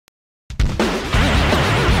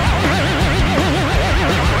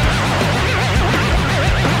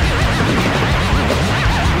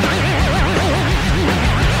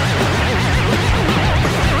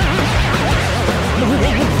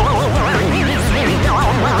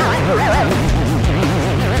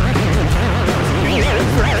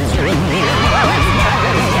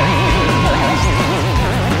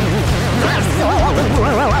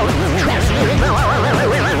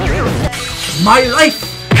My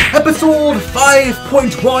Life, episode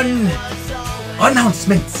 5.1,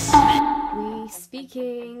 announcements. We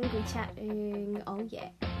speaking, we chatting, oh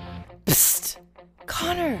yeah. Psst!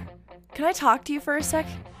 Connor, can I talk to you for a sec?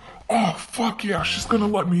 Oh, fuck yeah, she's gonna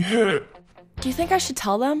let me hit. Do you think I should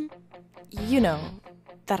tell them? You know,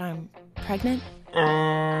 that I'm pregnant?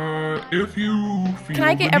 If you feel Can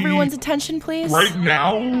I get the everyone's need attention, please? right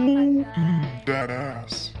now? That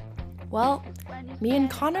ass. Well, me and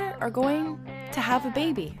Connor are going to have a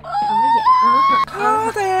baby.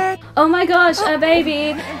 Oh yeah. Oh my gosh, a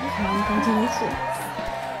baby. Congratulations.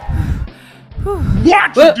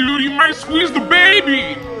 Watch it, dude, you might squeeze the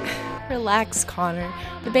baby! Relax, Connor.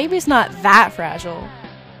 The baby's not that fragile.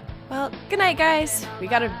 Well, good night, guys. We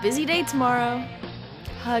got a busy day tomorrow.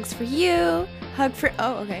 Hugs for you. Hug for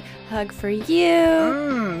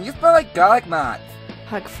you. You smell like garlic knots.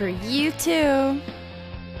 Hug for you too.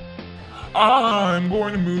 I'm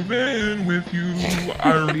going to move in with you.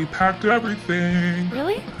 I already packed everything.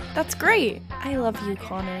 Really? That's great. I love you,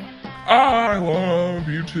 Connor. I love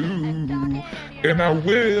you too. And I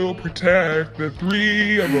will protect the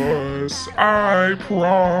three of us. I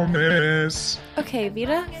promise. Okay,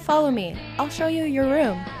 Veda, follow me. I'll show you your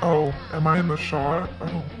room. Oh, am I in the shot?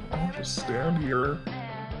 Oh, I'll just stand here.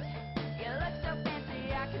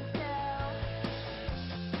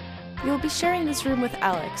 You'll be sharing this room with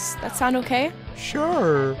Alex. That sound okay?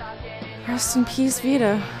 Sure. Rest in peace,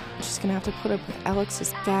 Veda. She's gonna have to put up with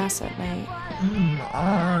Alex's gas at night.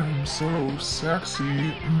 I'm so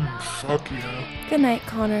sexy. Fuck yeah. Good night,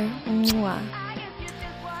 Connor. Mwah.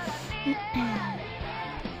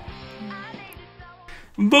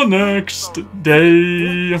 The next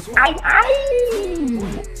day.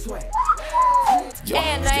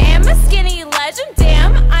 And I am a skinny legend,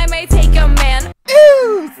 damn, I may take a man.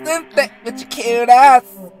 Ooh, slim thick with your cute ass.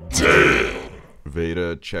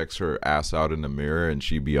 Veda checks her ass out in the mirror and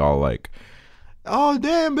she be all like, "Oh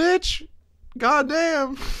damn, bitch.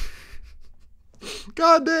 Goddamn.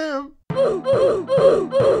 Goddamn."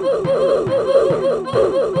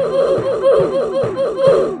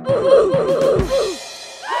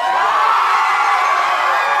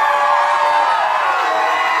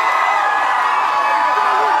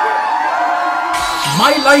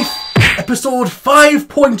 My Life, episode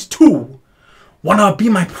 5.2, wanna be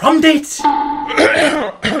my prom date?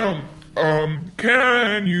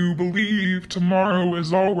 Can you believe tomorrow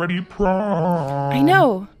is already prom? I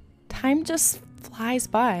know. Time just flies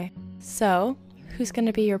by. So, who's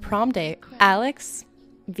gonna be your prom date? Alex?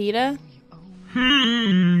 Veda?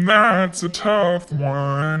 That's a tough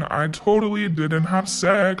one. I totally didn't have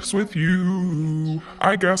sex with you.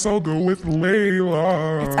 I guess I'll go with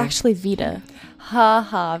Layla. It's actually Veda. Ha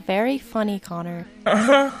ha, very funny, Connor.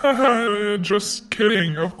 Just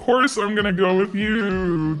kidding. Of course I'm gonna go with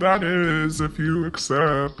you. That is, if you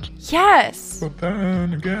accept. Yes! But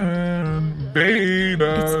then again,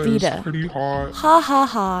 Veda It's is Veda. pretty hot. Ha ha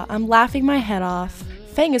ha, I'm laughing my head off.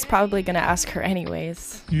 Fang is probably gonna ask her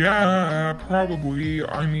anyways. Yeah, probably.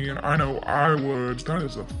 I mean, I know I would. That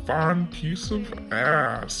is a fine piece of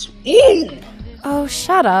ass. Ooh! Oh,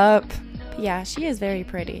 shut up. But yeah, she is very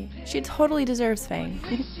pretty. She totally deserves Fang.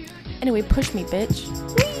 Anyway, push me, bitch.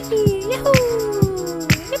 Whee! Yahoo!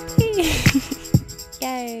 Yippee!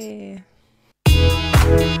 Yay!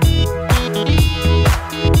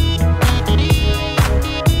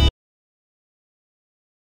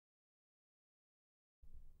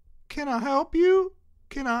 Can I help you?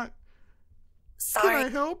 Can I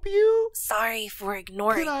help you? Sorry for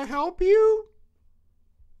ignoring. Can I help you?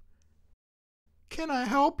 Can I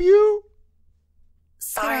help you?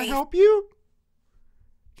 Can I help you?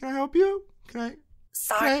 Can I help you?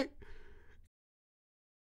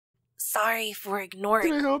 Sorry for ignoring.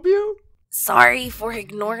 Can I help you? Sorry for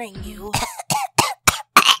ignoring you.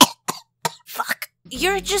 Fuck.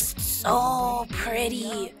 You're just so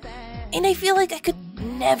pretty. And I feel like I could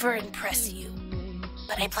never impress you.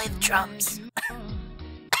 But I play the drums.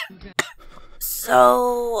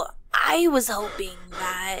 So, I was hoping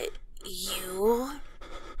that you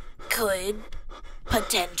could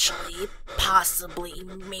potentially, possibly,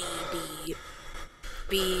 maybe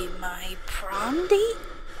be my prom date?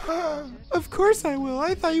 Of course I will.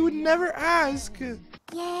 I thought you would never ask.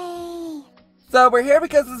 Yay. So we're here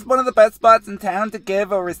because it's one of the best spots in town to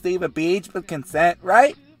give or receive a beach with consent,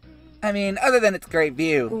 right? I mean, other than its great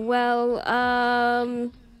view. Well,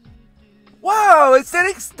 Whoa, it's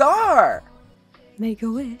shooting star! make a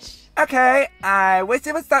wish. Okay, I wish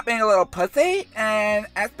you would stop being a little pussy and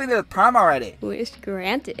ask me to the prom already. Wish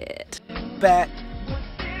granted. Bet.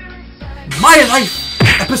 My Life,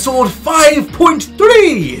 episode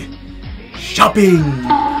 5.3, shopping.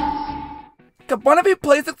 could one of you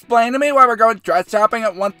please explain to me why we're going dress shopping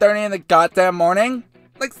at 1:30 in the goddamn morning?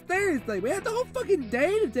 Like, seriously, we had the whole fucking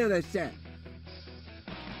day to do this shit.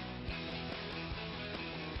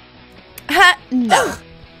 No.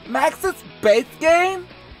 Max's base game?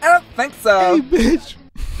 I don't think so. Hey, bitch.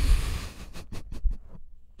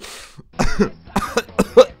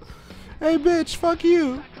 Hey, bitch, fuck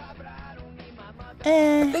you.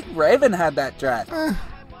 I think Raven had that dress.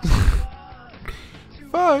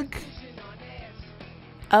 Fuck.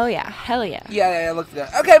 Oh yeah, hell yeah. Yeah, it looks good.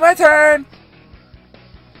 Okay, my turn.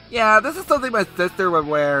 Yeah, this is something my sister would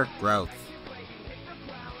wear. Gross.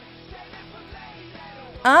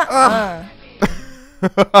 Oh,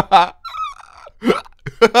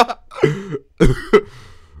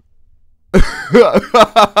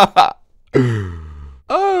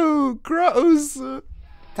 gross.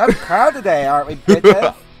 Tough crowd today, aren't we,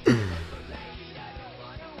 bitches?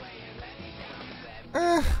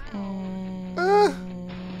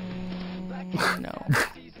 No.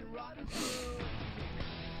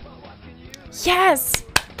 Yes!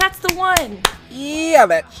 That's the one! Yeah,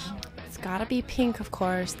 bitch. It's gotta be pink, of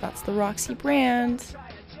course. That's the Roxy brand.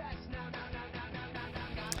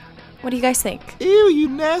 What do you guys think? Ew, you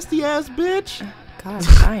nasty ass bitch. God,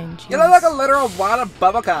 fine. You look like a literal wad of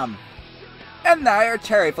bubblegum. And now you're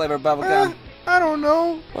cherry flavored bubblegum. I don't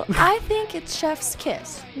know. Well, I think it's Chef's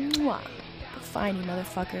Kiss. Mwah. But fine, you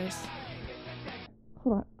motherfuckers.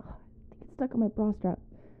 Hold on. It's stuck on my bra strap.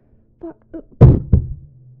 Fuck.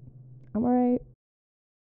 I'm alright.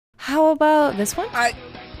 How about this one?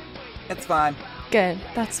 It's fine. Good.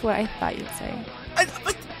 That's what I thought you'd say. It's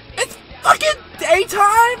fucking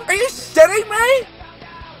daytime? Are you shitting me?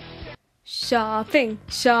 Shopping,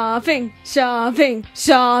 shopping, shopping,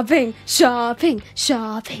 shopping, shopping,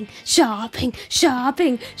 shopping, shopping,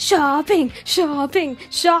 shopping, shopping, shopping,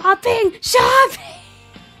 shopping, shopping.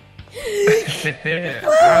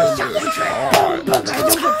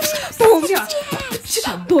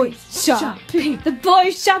 Boy shopping, the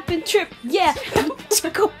boy shopping trip, yeah.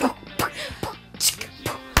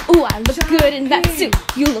 Ooh, I look good in that suit.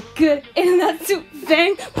 You look good in that suit,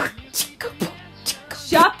 Fang.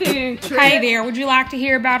 Shopping trip. Hey there, would you like to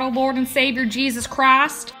hear about our Lord and Savior Jesus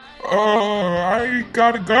Christ? I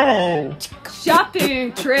gotta go.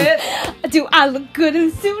 Shopping trip. Do I look good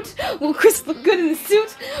in the suit? Will Chris look good in the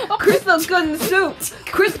suit? Oh, Chris looks good in the suit.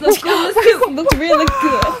 Chris looks good in the suit. Looks really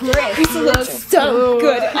good. Chris looks so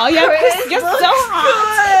good. Oh yeah, Chris, you're so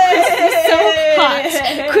hot. Chris, you're so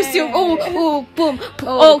hot. Chris, you're boom.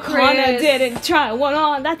 Oh, Connor didn't try one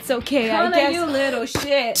on. That's okay, I guess. You little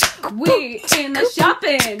shit. We in the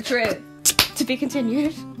shopping trip. To be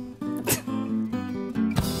continued.